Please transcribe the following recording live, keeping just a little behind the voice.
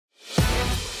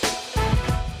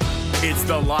It's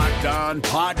the Locked On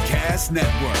Podcast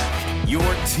Network, your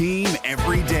team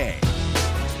every day.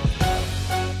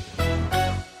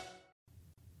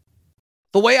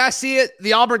 The way I see it,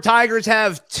 the Auburn Tigers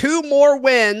have 2 more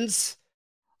wins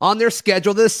on their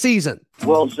schedule this season.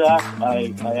 Well, Zach,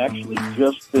 I actually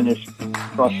just finished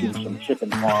crushing some chicken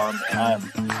farm,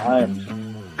 and I am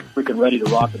freaking ready to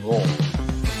rock and roll.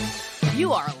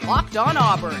 You are Locked On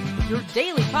Auburn, your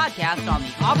daily podcast on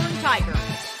the Auburn Tigers.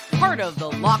 Part of the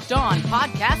Locked On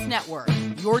Podcast Network,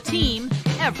 your team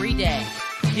every day.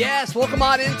 Yes, welcome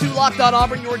on into Locked On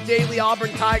Auburn, your daily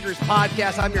Auburn Tigers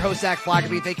podcast. I'm your host, Zach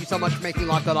Blackerby. Thank you so much for making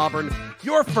Locked On Auburn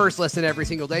your first listen every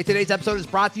single day. Today's episode is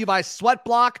brought to you by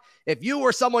Sweatblock. If you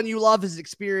or someone you love is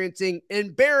experiencing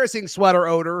embarrassing sweater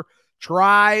odor,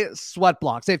 try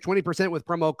Sweatblock. Save 20% with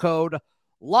promo code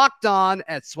LOCKEDON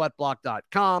at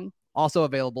sweatblock.com. Also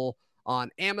available on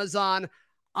Amazon.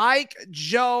 Ike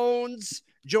Jones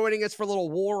joining us for a little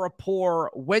War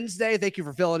Rapport Wednesday. Thank you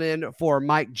for filling in for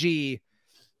Mike G,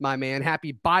 my man.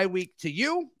 Happy bye week to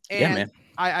you. And yeah, man.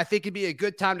 I think it'd be a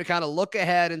good time to kind of look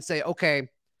ahead and say, okay,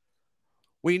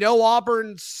 we know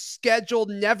Auburn's schedule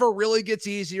never really gets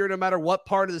easier no matter what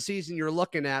part of the season you're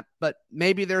looking at, but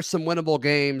maybe there's some winnable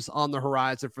games on the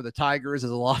horizon for the Tigers, as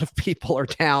a lot of people are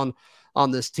down on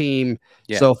this team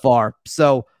so far.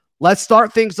 So let's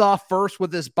start things off first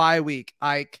with this bye week.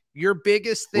 Ike, your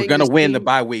biggest thing. We're going to win the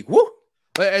bye week. Woo!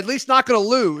 At least not going to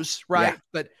lose, right? Yeah.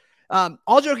 But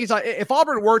all joking aside, if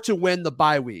Auburn were to win the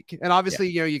bye week, and obviously,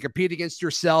 you know, you compete against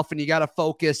yourself and you got to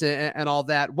focus and all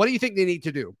that, what do you think they need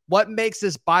to do? What makes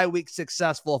this bye week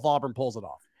successful if Auburn pulls it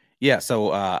off? Yeah,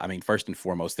 so, I mean, first and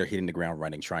foremost, they're hitting the ground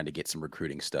running, trying to get some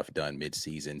recruiting stuff done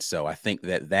midseason. So I think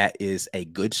that is a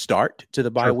good start to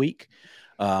the bye week.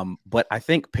 But I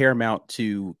think paramount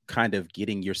to kind of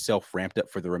getting yourself ramped up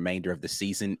for the remainder of the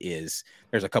season is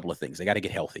there's a couple of things. They got to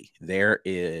get healthy. There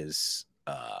is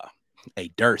a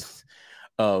dearth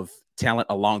of talent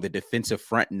along the defensive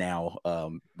front now,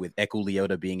 with Eku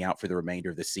Leota being out for the remainder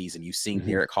of the season. You've seen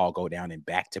Derek Hall go down in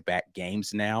back-to-back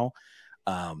games now.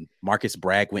 Marcus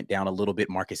Bragg went down a little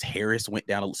bit. Marcus Harris went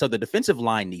down. So the defensive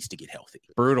line needs to get healthy.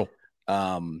 Brutal.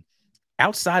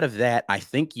 Outside of that, I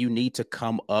think you need to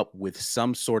come up with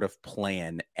some sort of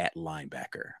plan at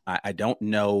linebacker. I don't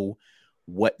know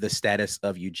what the status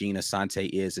of Eugene Asante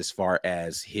is as far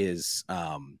as his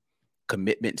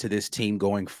commitment to this team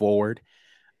going forward.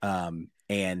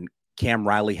 And Cam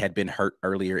Riley had been hurt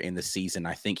earlier in the season.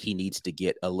 I think he needs to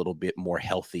get a little bit more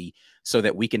healthy so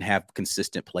that we can have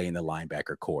consistent play in the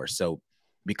linebacker core. So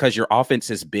because your offense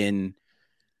has been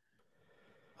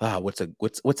what's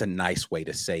a nice way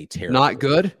to say terrible? Not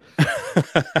good.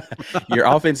 Your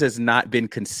offense has not been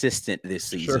consistent this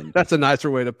season. Sure. That's a nicer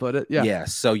way to put it. Yeah. Yeah.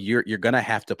 So you're going to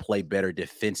have to play better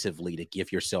defensively to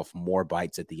give yourself more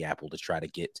bites at the apple to try to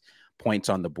get points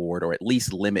on the board, or at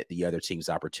least limit the other team's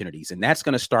opportunities. And that's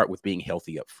going to start with being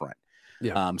healthy up front.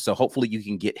 Yeah. So hopefully you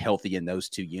can get healthy in those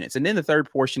 2 units. And then the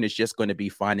third portion is just going to be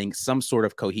finding some sort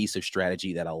of cohesive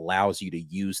strategy that allows you to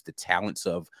use the talents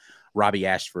of Robbie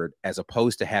Ashford, as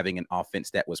opposed to having an offense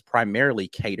that was primarily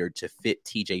catered to fit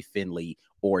TJ Finley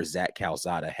or Zach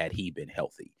Calzada had he been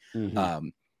healthy.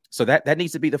 So that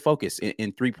needs to be the focus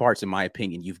in 3 parts, in my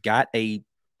opinion. You've got a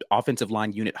offensive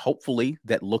line unit, hopefully,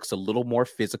 that looks a little more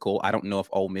physical. I don't know if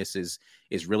Ole Miss is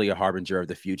really a harbinger of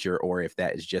the future, or if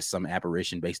that is just some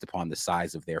aberration based upon the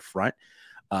size of their front.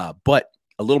 But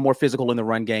a little more physical in the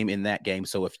run game in that game.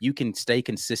 So if you can stay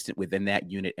consistent within that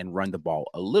unit and run the ball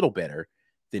a little better,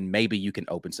 then maybe you can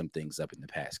open some things up in the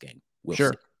pass game. We'll see.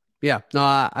 Yeah. No,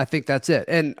 I think that's it.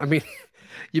 And I mean,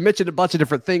 you mentioned a bunch of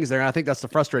different things there. And I think that's the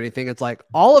frustrating thing. It's like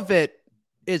all of it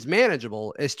is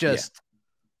manageable. It's just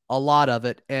a lot of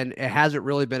it. And it hasn't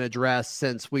really been addressed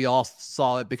since we all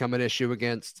saw it become an issue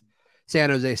against San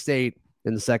Jose State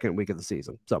in the second week of the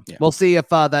season. So we'll see if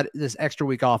this extra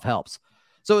week off helps.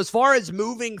 So as far as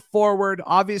moving forward,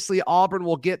 obviously Auburn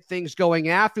will get things going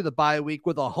after the bye week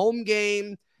with a home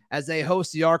game as they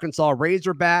host the Arkansas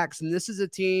Razorbacks. And this is a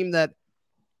team that,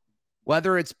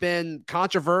 whether it's been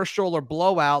controversial or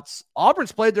blowouts,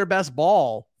 Auburn's played their best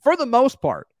ball for the most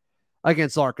part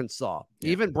against Arkansas.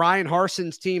 Even Brian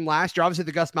Harson's team last year, obviously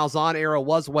the Gus Malzahn era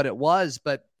was what it was,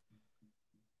 but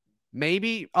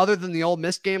maybe other than the Ole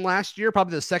Miss game last year,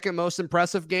 probably the second most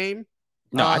impressive game.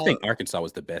 No, I think Arkansas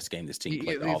was the best game this team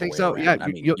played all the way so? around. Yeah, I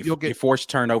mean, you'll get you forced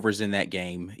turnovers in that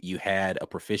game. You had a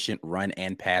proficient run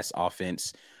and pass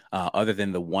offense. Other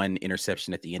than the one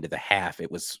interception at the end of the half, it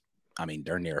was, I mean,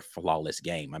 darn near a flawless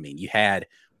game. I mean, you had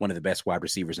one of the best wide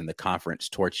receivers in the conference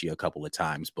torch you a couple of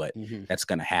times, but that's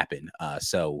going to happen.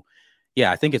 So Yeah,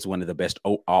 I think it's one of the best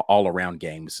all-around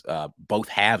games, both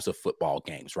halves of football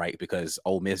games, right? Because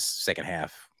Ole Miss second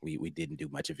half, we didn't do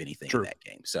much of anything in that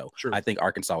game. So I think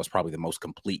Arkansas was probably the most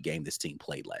complete game this team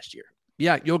played last year.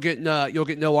 Yeah, you'll get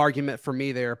no argument from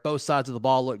me there. Both sides of the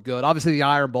ball look good. Obviously, the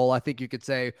Iron Bowl, I think you could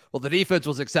say, well, the defense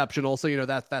was exceptional, so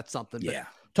that's something. But yeah,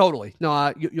 totally.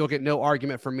 No, you'll get no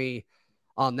argument from me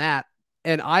on that.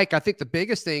 And Ike, I think the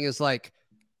biggest thing is like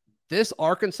this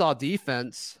Arkansas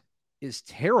defense is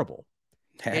terrible.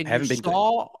 And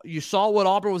you saw what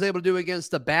Auburn was able to do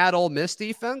against the bad Ole Miss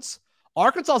defense.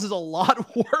 Arkansas is a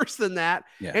lot worse than that.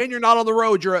 Yeah. And you're not on the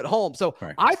road, you're at home. So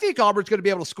I think Auburn's going to be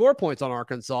able to score points on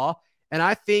Arkansas. And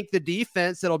I think the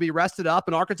defense that'll be rested up,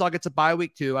 and Arkansas gets a bye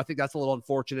week too. I think that's a little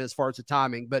unfortunate as far as the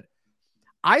timing. But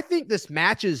I think this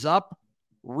matches up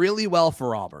really well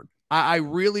for Auburn. I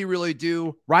really, really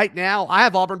do. Right now, I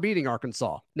have Auburn beating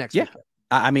Arkansas next week.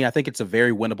 I mean, I think it's a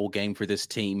very winnable game for this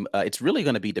team. It's really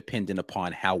going to be dependent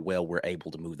upon how well we're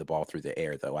able to move the ball through the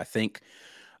air, though. I think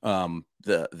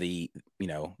the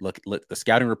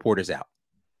scouting report is out.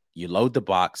 You load the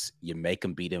box, you make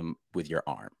them beat them with your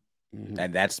arm. Mm-hmm.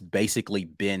 And that's basically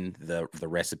been the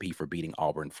recipe for beating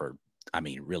Auburn for,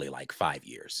 really like 5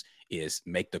 years, is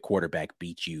make the quarterback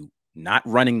beat you, not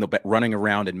running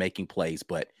around and making plays,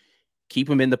 but keep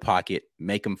them in the pocket,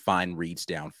 make them find reads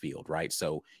downfield, right?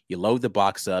 So you load the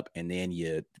box up and then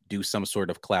you do some sort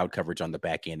of cloud coverage on the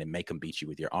back end and make them beat you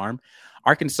with your arm.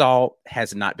 Arkansas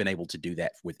has not been able to do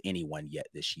that with anyone yet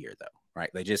this year, though, right?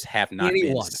 They just have not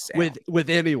been with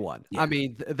anyone. Yeah. I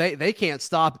mean, they can't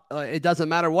stop. It doesn't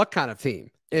matter what kind of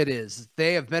team it is.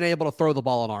 They have been able to throw the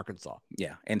ball in Arkansas.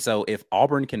 Yeah. And so if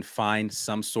Auburn can find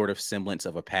some sort of semblance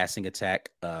of a passing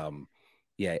attack,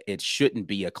 it shouldn't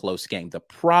be a close game. The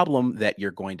problem that you're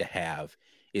going to have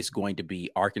is going to be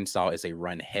Arkansas is a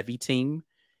run-heavy team,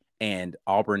 and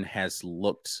Auburn has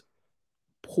looked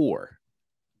poor.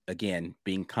 Again,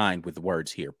 being kind with the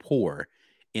words here, poor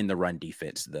in the run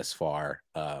defense thus far.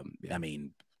 Ole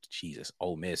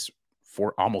Miss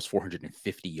almost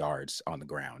 450 yards on the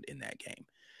ground in that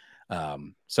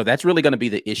game. So that's really going to be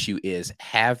the issue: is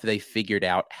have they figured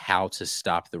out how to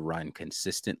stop the run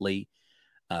consistently?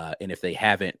 And if they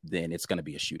haven't, then it's going to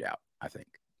be a shootout, I think.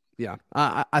 Yeah,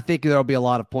 I think there'll be a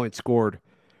lot of points scored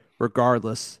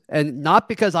regardless. And not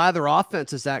because either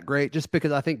offense is that great, just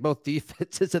because I think both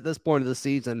defenses at this point of the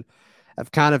season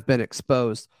have kind of been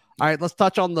exposed. All right, let's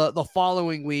touch on the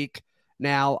following week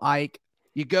now, Ike.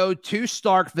 You go to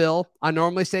Starkville. I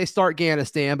normally say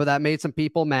Starkganistan, but that made some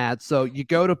people mad. So you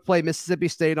go to play Mississippi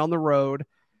State on the road.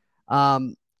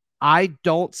 I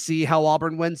don't see how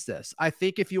Auburn wins this. I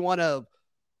think if you want to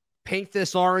paint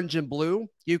this orange and blue,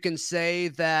 you can say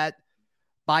that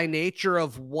by nature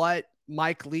of what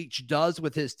Mike Leach does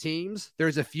with his teams,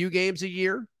 there's a few games a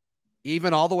year,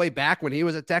 even all the way back when he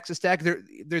was at Texas Tech,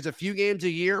 there's a few games a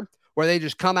year where they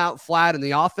just come out flat and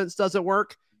the offense doesn't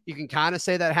work. You can kind of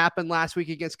say that happened last week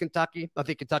against Kentucky. I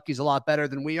think Kentucky's a lot better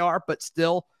than we are, but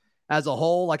still, as a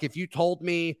whole, like if you told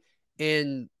me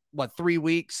in 3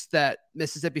 weeks that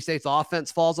Mississippi State's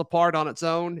offense falls apart on its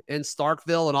own in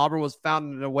Starkville and Auburn was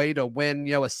found a way to win,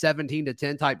 a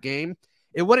 17-10 type game,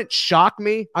 it wouldn't shock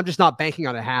me. I'm just not banking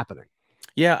on it happening.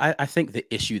 Yeah, I think the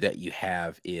issue that you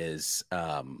have is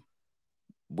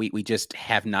we just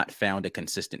have not found a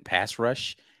consistent pass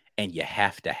rush, and you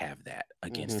have to have that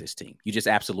against this team. You just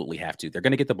absolutely have to. They're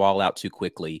going to get the ball out too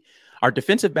quickly. Our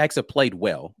defensive backs have played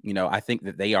well. I think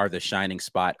that they are the shining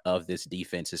spot of this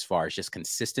defense as far as just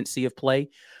consistency of play,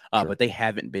 but they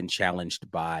haven't been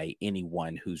challenged by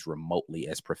anyone who's remotely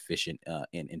as proficient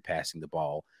in passing the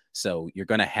ball. So you're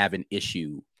going to have an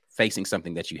issue facing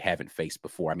something that you haven't faced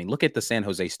before. I mean, look at the San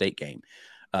Jose State game.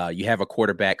 You have a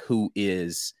quarterback who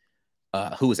was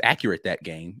accurate that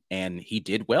game, and he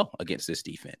did well against this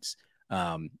defense.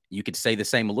 You could say the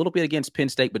same a little bit against Penn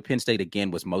State, but Penn State,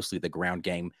 again, was mostly the ground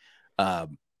game.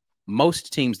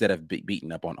 Most teams that have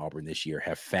beaten up on Auburn this year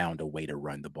have found a way to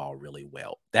run the ball really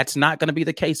well. That's not going to be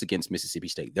the case against Mississippi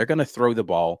State. They're going to throw the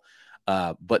ball,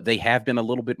 but they have been a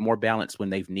little bit more balanced when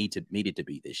they've needed to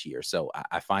be this year. So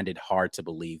I find it hard to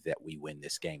believe that we win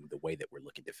this game the way that we're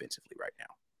looking defensively right now.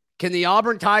 Can the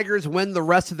Auburn Tigers win the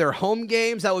rest of their home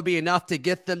games? That would be enough to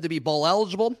get them to be bowl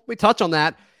eligible. We touch on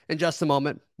that in just a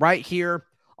moment right here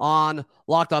on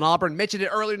Locked on Auburn. Mentioned it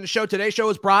earlier in the show. Today's show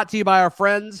is brought to you by our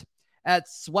friends at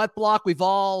Sweat Block. We've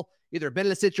all either been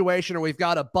in a situation or we've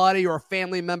got a buddy or a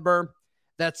family member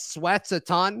that sweats a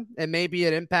ton and maybe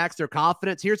it impacts their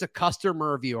confidence. Here's a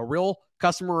customer review, a real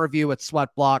customer review at Sweat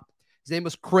Block. His name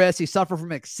was Chris. He suffered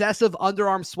from excessive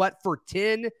underarm sweat for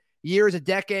 10 years, a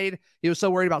decade. He was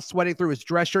so worried about sweating through his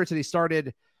dress shirts that he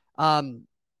started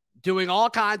doing all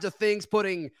kinds of things,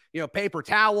 putting, paper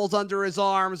towels under his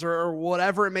arms or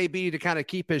whatever it may be to kind of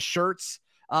keep his shirts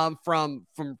from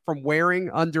wearing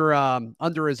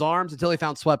under his arms until he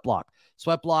found Sweat Block.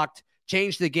 Sweat Block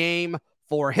changed the game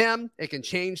for him. It can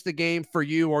change the game for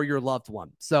you or your loved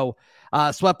one. So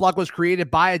Sweat Block was created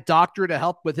by a doctor to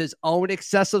help with his own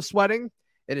excessive sweating.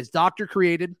 It is doctor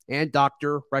created and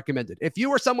doctor recommended. If you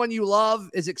or someone you love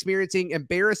is experiencing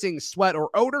embarrassing sweat or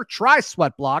odor, try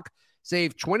Sweat Block.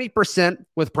 Save 20%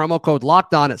 with promo code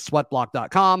LOCKEDON at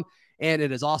sweatblock.com. And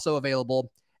it is also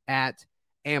available at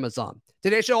Amazon.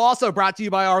 Today's show also brought to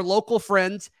you by our local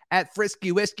friends at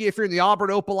Frisky Whiskey. If you're in the Auburn,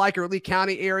 Opelika, or Lee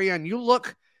County area and you're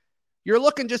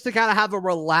looking just to kind of have a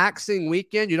relaxing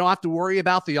weekend, you don't have to worry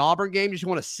about the Auburn game. You just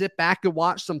want to sit back and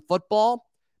watch some football.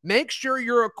 Make sure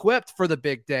you're equipped for the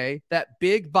big day, that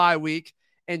big bye week,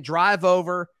 and drive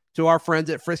over to our friends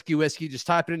at Frisky Whiskey. Just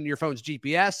type it into your phone's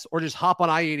GPS or just hop on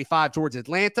I-85 towards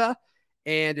Atlanta.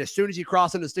 And as soon as you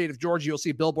cross into the state of Georgia, you'll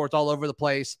see billboards all over the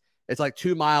place. It's like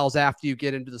 2 miles after you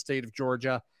get into the state of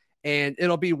Georgia. And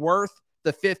it'll be worth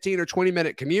the 15 or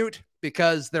 20-minute commute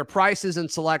because their prices and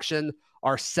selection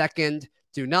are second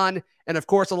to none. And, of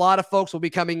course, a lot of folks will be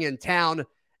coming in town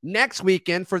next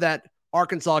weekend for that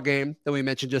Arkansas game that we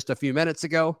mentioned just a few minutes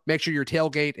ago. Make sure your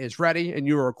tailgate is ready and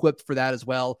you are equipped for that as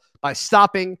well by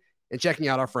stopping and checking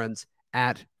out our friends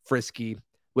at Frisky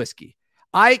Whiskey.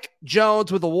 Ike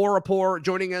Jones with the War Report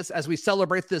joining us as we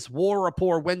celebrate this War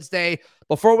Report Wednesday.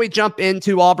 Before we jump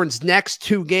into Auburn's next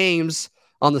 2 games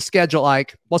on the schedule,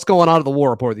 Ike, what's going on at the War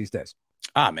Report these days?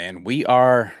 Man,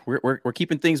 we're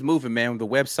keeping things moving, man. The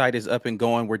website is up and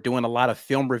going. We're doing a lot of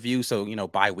film reviews. So,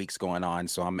 bye week's going on.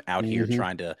 So I'm out here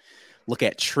trying to look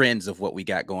at trends of what we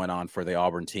got going on for the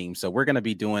Auburn team. So we're going to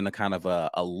be doing a kind of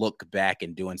a look back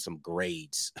and doing some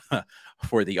grades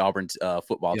for the Auburn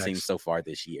football team so far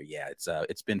this year. Yeah,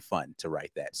 it's been fun to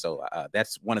write that. So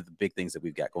that's one of the big things that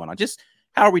we've got going on. Just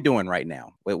how are we doing right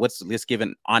now? Let's give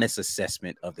an honest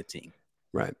assessment of the team.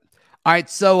 Right. All right.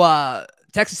 So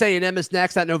Texas A&M is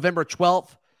next at November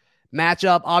 12th.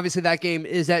 Matchup. Obviously, that game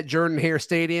is at Jordan-Hare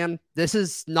Stadium. This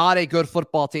is not a good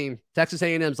football team. Texas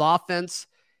A&M's offense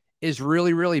is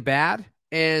really, really bad,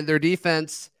 and their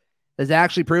defense has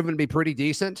actually proven to be pretty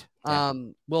decent. Yeah.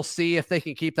 We'll see if they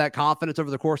can keep that confidence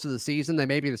over the course of the season. They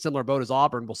may be in a similar boat as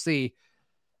Auburn. We'll see.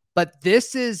 But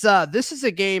this is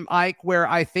a game, Ike, where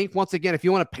I think, once again, if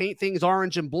you want to paint things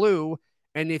orange and blue,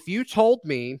 and if you told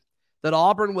me that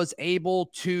Auburn was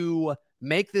able to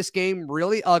make this game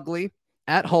really ugly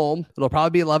at home, it'll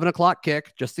probably be 11 o'clock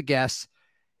kick, just a guess,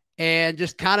 and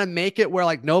just kind of make it where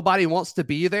like nobody wants to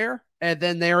be there. And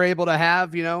then they're able to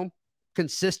have,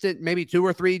 consistent, maybe 2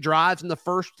 or 3 drives in the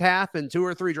first half and 2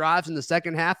 or 3 drives in the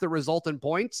second half that result in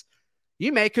points.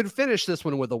 You could finish this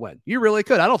one with a win. You really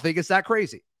could. I don't think it's that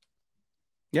crazy.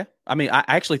 Yeah. I mean, I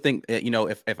actually think,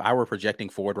 if I were projecting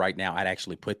forward right now, I'd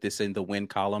actually put this in the win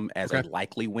column as a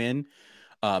likely win.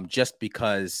 Just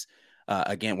because,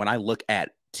 again, when I look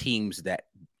at teams that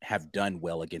have done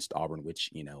well against Auburn,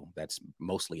 which, that's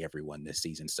mostly everyone this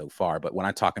season so far. But when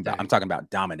I'm talking about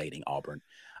dominating Auburn.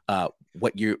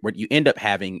 What you end up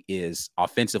having is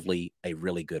offensively a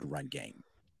really good run game.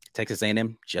 Texas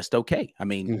A&M just okay. I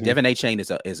mean, Devin Achane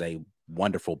is a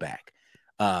wonderful back,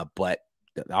 but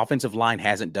the offensive line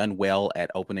hasn't done well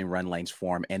at opening run lanes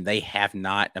for him, and they have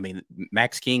not. I mean,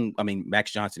 Max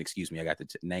Johnson. Excuse me, I got the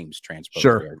names transposed.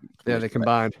 Sure, yeah, they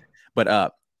combined.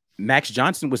 But Max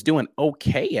Johnson was doing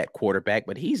okay at quarterback,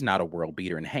 but he's not a world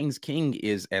beater. And Haynes King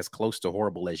is as close to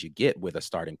horrible as you get with a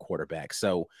starting quarterback.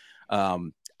 So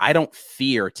I don't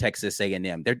fear Texas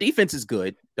A&M. Their defense is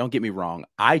good. Don't get me wrong.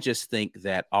 I just think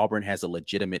that Auburn has a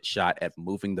legitimate shot at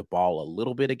moving the ball a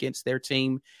little bit against their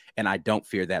team, and I don't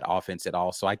fear that offense at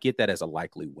all. So I get that as a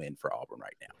likely win for Auburn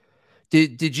right now. Do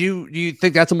you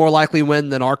think that's a more likely win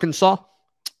than Arkansas?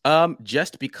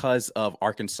 Just because of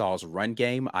Arkansas's run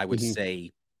game, I would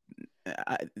say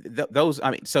those.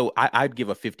 I mean, so I'd give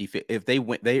a 50-50. If they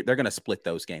win, they're going to split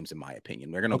those games, in my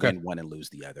opinion. They're going to win one and lose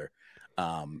the other.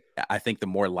 I think the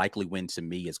more likely win to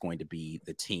me is going to be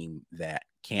the team that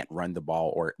can't run the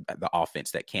ball or the offense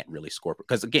that can't really score.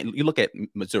 Because again, you look at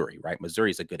Missouri, right?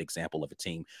 Missouri is a good example of a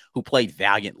team who played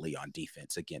valiantly on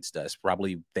defense against us,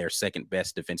 probably their second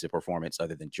best defensive performance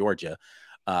other than Georgia.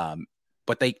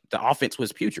 But the offense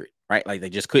was putrid, right? Like they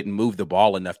just couldn't move the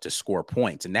ball enough to score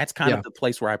points. And that's kind of the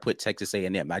place where I put Texas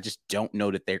A&M. I just don't know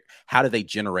that how do they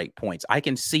generate points? I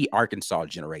can see Arkansas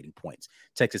generating points.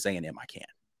 Texas A&M, I can't.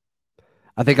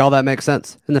 I think all that makes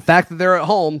sense. And the fact that they're at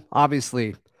home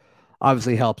obviously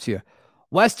helps you.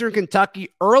 Western Kentucky,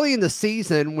 early in the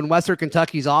season when Western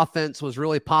Kentucky's offense was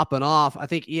really popping off, I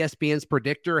think ESPN's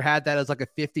predictor had that as like a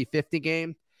 50-50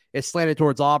 game. it's slanted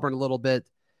towards Auburn a little bit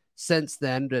since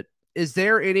then. But is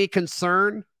there any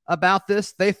concern about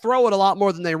this? They throw it a lot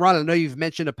more than they run. I know you've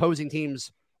mentioned opposing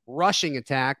teams' rushing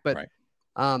attack, but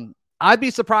I'd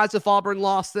be surprised if Auburn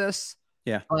lost this.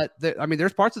 Yeah. But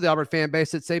there's parts of the Auburn fan base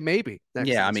that say maybe.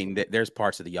 There's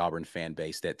parts of the Auburn fan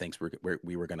base that thinks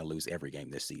we were going to lose every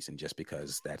game this season just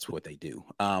because that's what they do.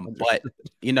 But,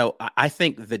 I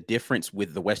think the difference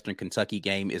with the Western Kentucky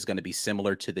game is going to be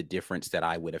similar to the difference that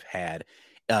I would have had.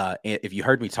 If you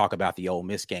heard me talk about the Ole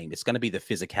Miss game, it's going to be the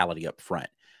physicality up front.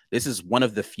 This is one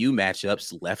of the few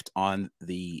matchups left on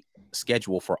the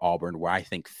schedule for Auburn where I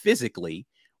think physically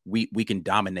we can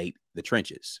dominate the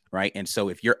trenches, right? And so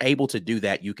if you're able to do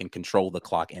that, you can control the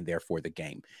clock and therefore the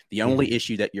game. The only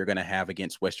issue that you're going to have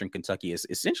against Western Kentucky is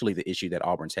essentially the issue that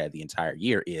Auburn's had the entire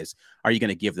year is, are you going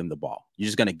to give them the ball? You're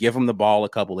just going to give them the ball a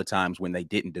couple of times when they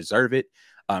didn't deserve it,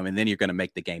 and then you're going to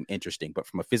make the game interesting. But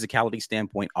from a physicality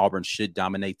standpoint, Auburn should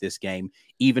dominate this game,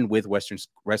 even with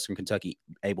Western Kentucky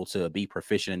able to be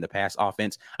proficient in the pass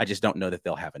offense. I just don't know that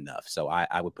they'll have enough. So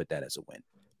I would put that as a win.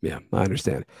 Yeah, I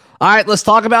understand. All right, let's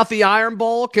talk about the Iron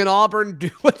Bowl. Can Auburn do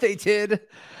what they did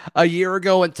a year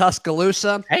ago in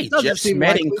Tuscaloosa? Hey, Jeff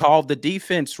Smetting called the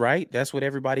defense, right? That's what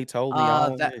everybody told me.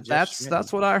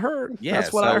 That's what I heard. Yeah,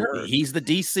 that's what I heard. He's the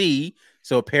DC,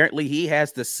 so apparently he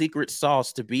has the secret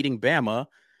sauce to beating Bama.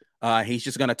 He's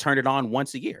just going to turn it on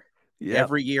once a year. Yep.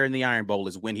 Every year in the Iron Bowl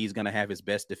is when he's going to have his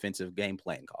best defensive game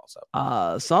plan call. So,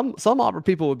 some Auburn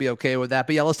people would be okay with that.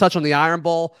 But yeah, let's touch on the Iron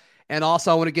Bowl. And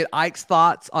also, I want to get Ike's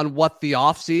thoughts on what the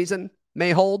offseason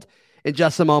may hold in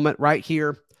just a moment right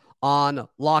here on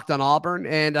Locked on Auburn.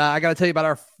 And I got to tell you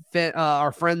about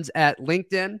our friends at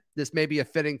LinkedIn. This may be a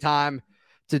fitting time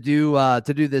to do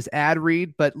this ad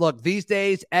read. But look, these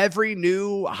days, every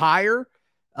new hire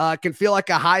can feel like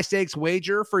a high-stakes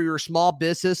wager for your small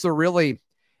business or really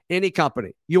any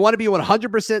company. You want to be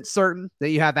 100% certain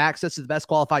that you have access to the best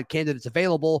qualified candidates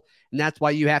available, and that's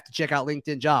why you have to check out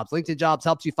LinkedIn Jobs. LinkedIn Jobs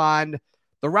helps you find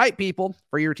the right people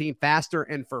for your team faster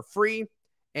and for free,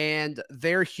 and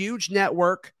their huge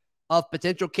network of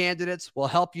potential candidates will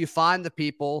help you find the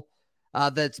people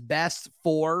that's best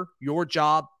for your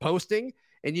job posting,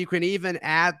 and you can even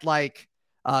add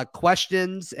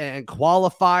questions and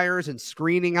qualifiers and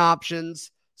screening options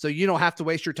so you don't have to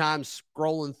waste your time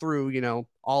scrolling through,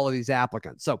 all of these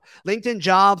applicants. So LinkedIn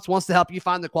Jobs wants to help you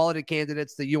find the quality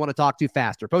candidates that you want to talk to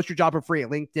faster. Post your job for free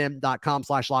at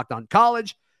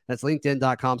linkedin.com/lockedoncollege. That's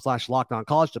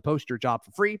linkedin.com/lockedoncollege to post your job for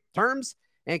free. Terms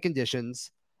and conditions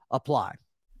apply.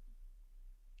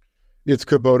 It's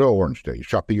Kubota Orange Day.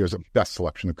 Shop the year's best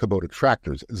selection of Kubota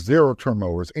tractors, zero-turn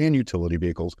mowers, and utility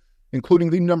vehicles,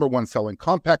 including the #1 selling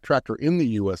compact tractor in the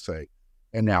USA.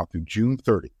 And now through June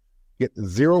 30, get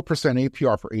 0%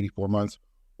 APR for 84 months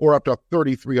or up to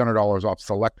 $3,300 off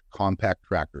select compact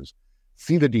tractors.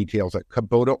 See the details at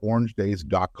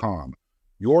KubotaOrangeDays.com.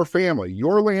 Your family,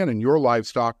 your land, and your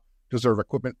livestock deserve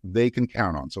equipment they can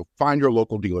count on. So find your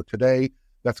local dealer today.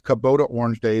 That's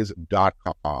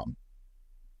KubotaOrangeDays.com.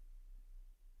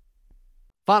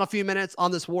 Final few minutes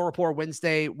on this War Report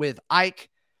Wednesday with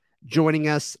Ike joining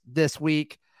us this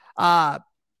week. I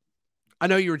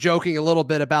know you were joking a little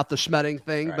bit about the Schmetting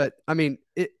thing, right. But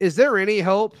is there any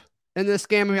hope in this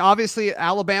game? Obviously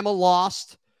Alabama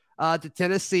lost to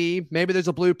Tennessee. Maybe there's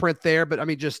a blueprint there, but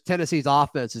just Tennessee's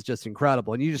offense is just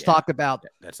incredible. And you just talk about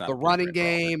the running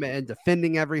game and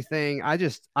defending everything. I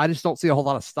just don't see a whole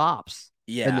lot of stops.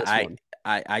 Yeah,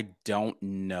 I don't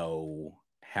know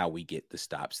how we get the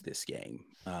stops this game.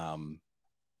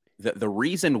 The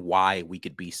reason why we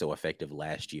could be so effective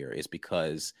last year is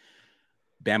because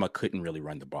Bama couldn't really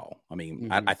run the ball.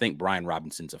 I think Brian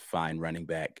Robinson's a fine running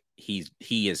back.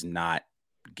 He is not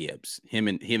Gibbs. Him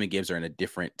and Gibbs are in a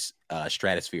different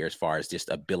stratosphere as far as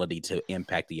just ability to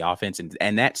impact the offense.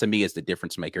 And that to me is the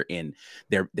difference maker in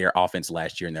their offense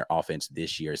last year and their offense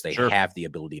this year is they have the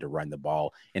ability to run the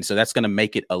ball. And so that's going to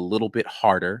make it a little bit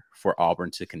harder for Auburn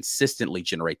to consistently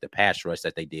generate the pass rush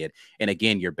that they did. And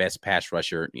again, your best pass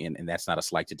rusher, and that's not a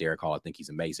slight to Derek Hall. I think he's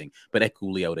amazing. But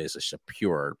Ekuliota is a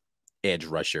pure edge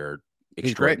rusher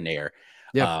extraordinaire.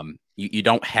 Yeah. You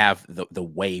don't have the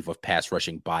wave of pass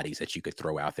rushing bodies that you could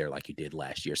throw out there like you did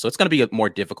last year. So it's going to be more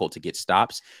difficult to get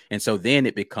stops. And so then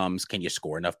it becomes, can you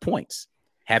score enough points?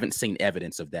 Haven't seen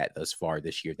evidence of that thus far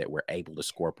this year, that we're able to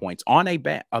score points on a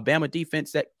Bama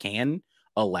defense that can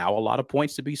allow a lot of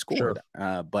points to be scored.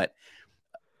 But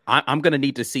I'm going to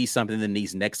need to see something in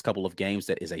these next couple of games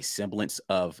that is a semblance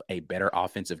of a better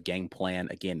offensive game plan.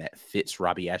 Again, that fits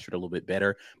Robbie Ashford a little bit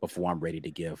better before I'm ready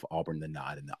to give Auburn the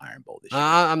nod in the Iron Bowl this year.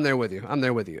 I'm there with you.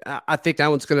 I think that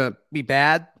one's going to be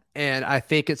bad, and I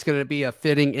think it's going to be a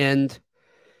fitting end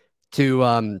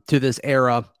to this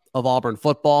era of Auburn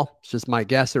football. It's just my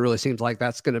guess. It really seems like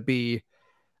that's going to be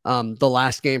the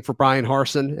last game for Brian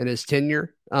Harsin and his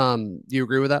tenure. Do you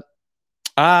agree with that?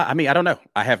 I mean, I don't know.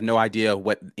 I have no idea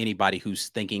what anybody who's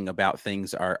thinking about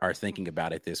things are thinking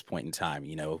about at this point in time.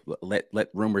 You know, let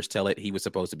rumors tell it. He was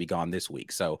supposed to be gone this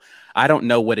week. So I don't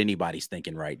know what anybody's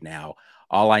thinking right now.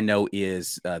 All I know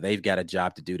is they've got a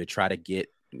job to do to try to get,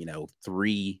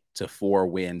 3 to 4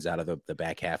 wins out of the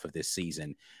back half of this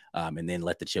season, and then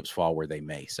let the chips fall where they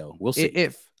may. So we'll see.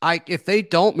 If they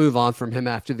don't move on from him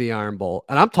after the Iron Bowl,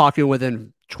 and I'm talking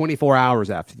within 24 hours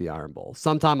after the Iron Bowl,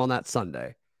 sometime on that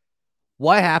Sunday,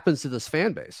 what happens to this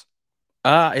fan base?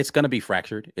 It's going to be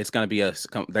fractured. It's going to be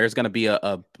there's going to be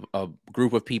a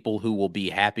group of people who will be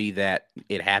happy that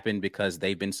it happened because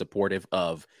they've been supportive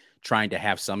of trying to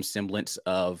have some semblance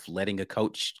of letting a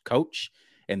coach.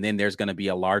 And then there's going to be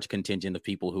a large contingent of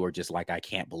people who are just like, I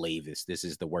can't believe this. This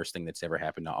is the worst thing that's ever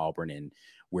happened to Auburn, and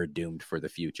we're doomed for the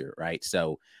future. Right.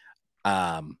 So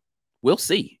we'll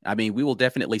see. I mean, we will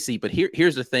definitely see. But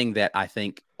here's the thing that I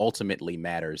think ultimately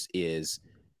matters is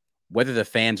whether the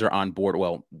fans are on board.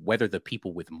 Well, whether the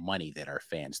people with money that are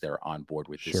fans that are on board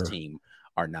with this team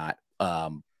are not,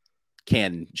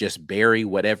 can just bury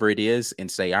whatever it is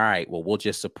and say, all right, well, we'll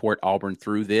just support Auburn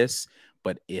through this.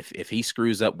 But if he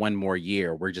screws up one more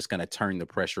year, we're just going to turn the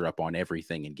pressure up on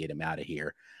everything and get him out of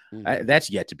here. Mm-hmm. That's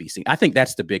yet to be seen. I think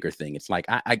that's the bigger thing. It's like,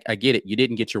 I get it. You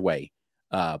didn't get your way.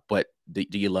 But do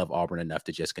you love Auburn enough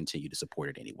to just continue to support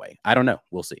it anyway? I don't know.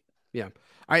 We'll see. Yeah. All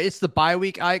right. It's the bye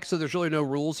week, Ike. So there's really no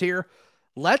rules here.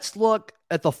 Let's look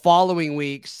at the following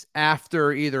weeks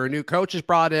after either a new coach is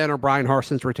brought in or Brian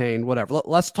Harsin's retained, whatever.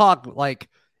 Let's talk like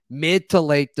mid to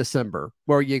late December,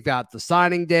 where you got the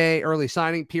signing day, early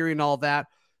signing period, and all that.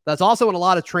 That's also when a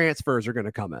lot of transfers are going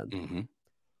to come in. Mm-hmm.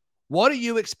 What are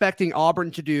you expecting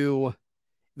Auburn to do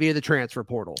via the transfer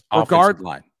portal? Offensive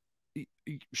line.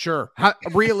 Sure.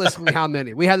 Realistically, how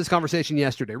many? We had this conversation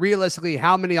yesterday. Realistically,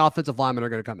 how many offensive linemen are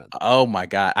going to come in? Oh my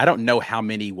God. I don't know how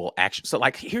many will actually. So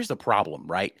like, here's the problem,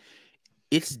 right?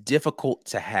 It's difficult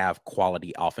to have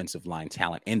quality offensive line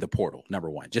talent in the portal, number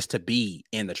one, just to be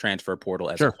in the transfer portal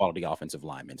as a quality offensive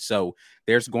lineman. So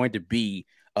there's going to be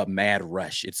a mad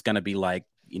rush. It's going to be like,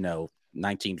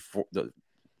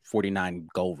 1949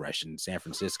 gold rush in San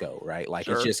Francisco, right? Like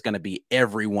it's just going to be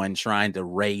everyone trying to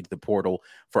raid the portal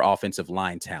for offensive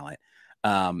line talent.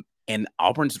 And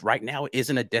Auburn's right now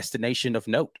isn't a destination of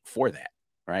note for that,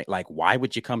 right? Like, why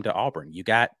would you come to Auburn? You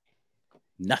got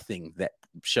nothing that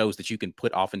shows that you can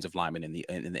put offensive linemen in the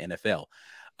NFL.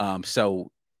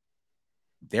 So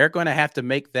they're going to have to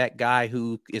make that guy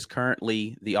who is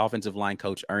currently the offensive line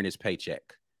coach earn his paycheck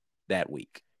that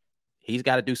week. He's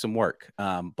got to do some work.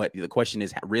 But the question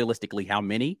is, realistically, how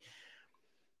many?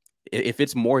 If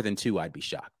it's more than 2, I'd be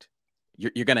shocked.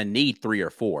 You're going to need 3 or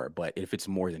 4, but if it's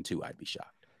more than 2, I'd be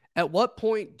shocked. At what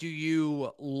point do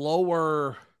you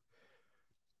lower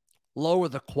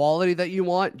the quality that you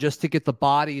want just to get the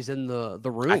bodies in the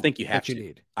room? I think you have to.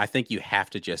 Need. I think you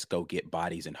have to just go get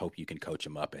bodies and hope you can coach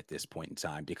them up at this point in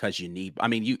time, because you need. I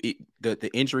mean, the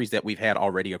injuries that we've had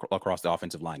already across the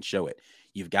offensive line show it.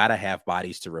 You've got to have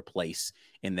bodies to replace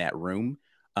in that room.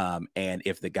 And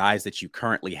if the guys that you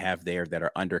currently have there that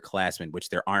are underclassmen, which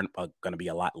there aren't going to be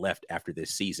a lot left after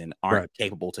this season, aren't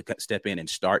capable to step in and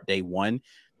start day one,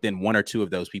 then 1 or 2 of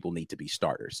those people need to be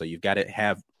starters. So you've got to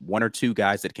have 1 or 2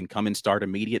 guys that can come and start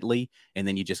immediately, and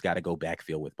then you just got to go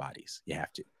backfill with bodies. You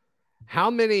have to. How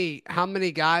many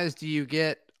guys do you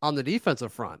get on the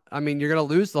defensive front? I mean, you're going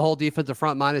to lose the whole defensive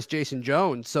front minus Jason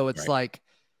Jones. So it's like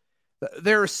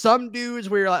there are some dudes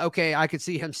where you're like, okay, I could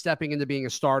see him stepping into being a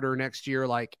starter next year,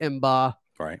 like Mba.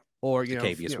 Right. Or,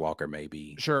 Tavius Walker,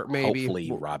 maybe. Sure, maybe.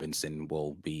 Hopefully Robinson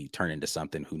will be turned into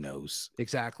something. Who knows?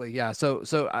 Exactly. Yeah. So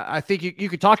I think you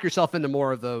could talk yourself into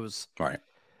more of those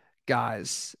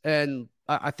guys. And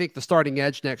I think the starting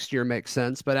edge next year makes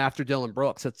sense. But after Dylan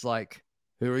Brooks, it's like,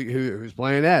 who's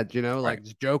playing edge? Like,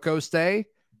 does Joko stay?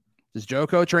 Does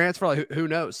Joko transfer? Like, who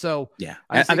knows? So yeah,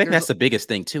 I think that's the biggest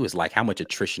thing too. Is like, how much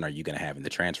attrition are you going to have in the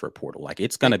transfer portal? Like,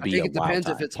 it's going to be. It depends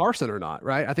if it's Harsin or not,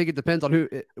 right? I think it depends on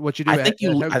what you do. I think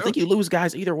you lose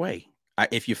guys either way.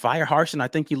 If you fire Harsin, I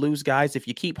think you lose guys. If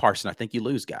you keep Harsin, I think you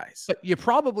lose guys. But you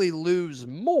probably lose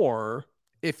more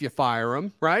if you fire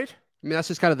him, right? I mean, that's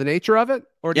just kind of the nature of it.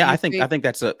 Or I think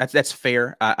that's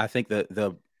fair. I think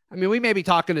I mean, we may be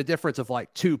talking a difference of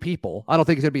like 2 people. I don't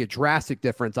think it's going to be a drastic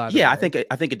difference either. Yeah, way.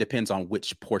 I think it depends on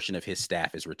which portion of his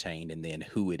staff is retained, and then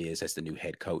who it is as the new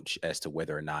head coach, as to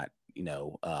whether or not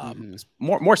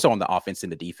more so on the offense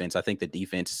than the defense. I think the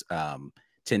defense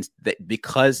tends that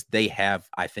because they have,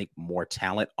 I think, more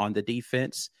talent on the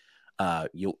defense.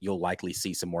 you'll likely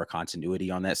see some more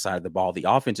continuity on that side of the ball. The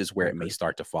offense is where it may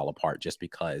start to fall apart, just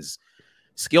because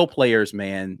skill players,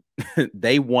 man,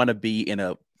 they want to be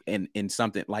in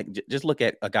something like, just look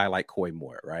at a guy like Coy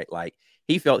Moore, right? Like,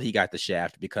 he felt he got the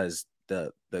shaft because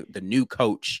the new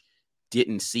coach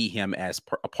didn't see him as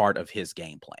a part of his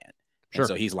game plan. Sure. And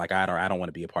so he's like, I don't want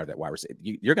to be a part of that wide receiver.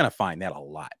 You're going to find that a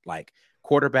lot. Like,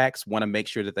 quarterbacks want to make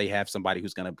sure that they have somebody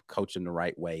who's going to coach them the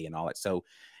right way and all that. So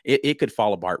it could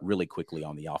fall apart really quickly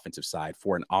on the offensive side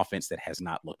for an offense that has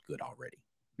not looked good already.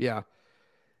 Yeah.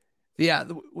 Yeah.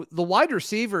 The wide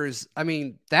receivers, I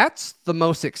mean, that's the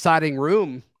most exciting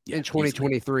room in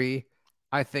 2023, easily.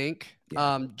 I think.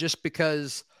 Yeah. Just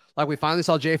because, like, we finally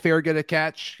saw Jay Fair get a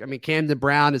catch. I mean, Camden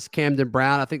Brown is Camden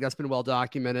Brown. I think that's been well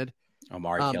documented.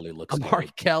 Amari Kelly looks Amari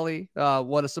good. Kelly,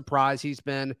 what a surprise he's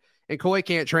been. And Coy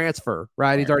can't transfer,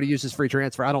 right? He's already used his free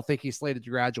transfer. I don't think he's slated to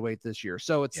graduate this year.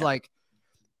 So it's like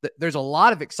there's a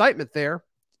lot of excitement there.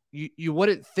 You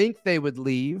wouldn't think they would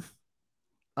leave,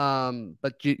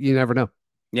 but you never know.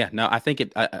 Yeah, no, I think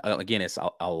again, it's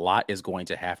a lot is going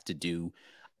to have to do.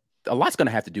 A lot's going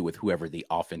to have to do with whoever the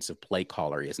offensive play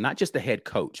caller is, not just the head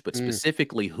coach, but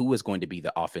specifically who is going to be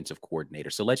the offensive coordinator.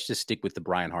 So let's just stick with the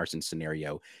Brian Harsin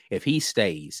scenario. If he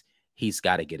stays, he's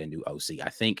got to get a new OC.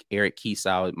 I think Eric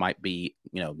Kiesau might be,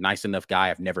 nice enough guy.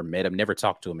 I've never met him, never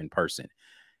talked to him in person.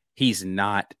 He's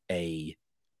not a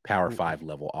Power 5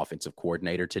 level offensive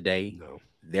coordinator today. No.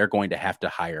 They're going to have to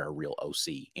hire a real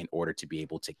OC in order to be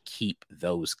able to keep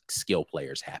those skill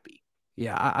players happy.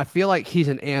 Yeah, I feel like he's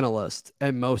an analyst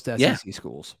at most SEC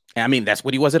schools. I mean, that's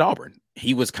what he was at Auburn.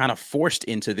 He was kind of forced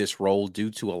into this role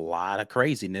due to a lot of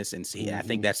craziness. And I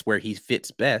think that's where he fits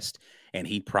best. And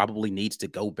he probably needs to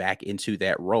go back into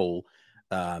that role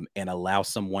and allow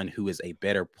someone who is a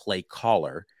better play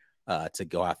caller to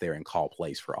go out there and call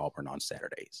plays for Auburn on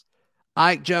Saturdays.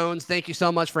 Ike Jones, thank you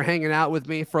so much for hanging out with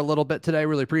me for a little bit today.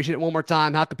 Really appreciate it. One more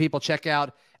time, how can people check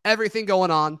out everything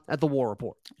going on at The War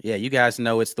Report? Yeah, you guys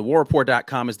know it's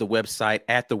thewarreport.com is the website,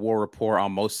 at The War Report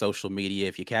on most social media.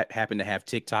 If you happen to have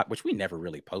TikTok, which we never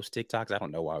really post TikToks, I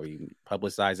don't know why we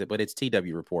publicize it, but it's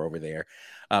TW Report over there.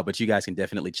 But you guys can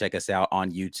definitely check us out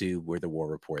on YouTube. We're The War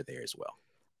Report there as well.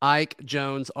 Ike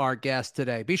Jones, our guest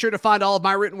today. Be sure to find all of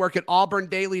my written work at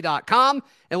auburndaily.com,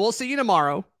 and we'll see you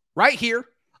tomorrow right here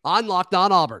on Locked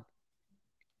On Auburn.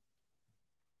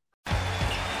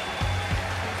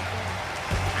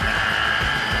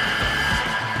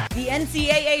 The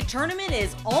NCAA tournament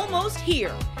is almost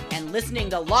here, and listening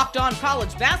to Locked On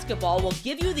College Basketball will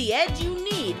give you the edge you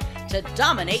need to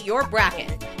dominate your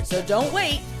bracket. So don't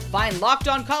wait. Find Locked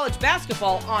On College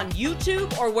Basketball on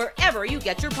YouTube or wherever you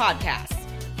get your podcasts.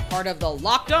 Part of the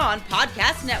Locked On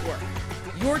Podcast Network.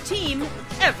 Your team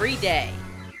every day.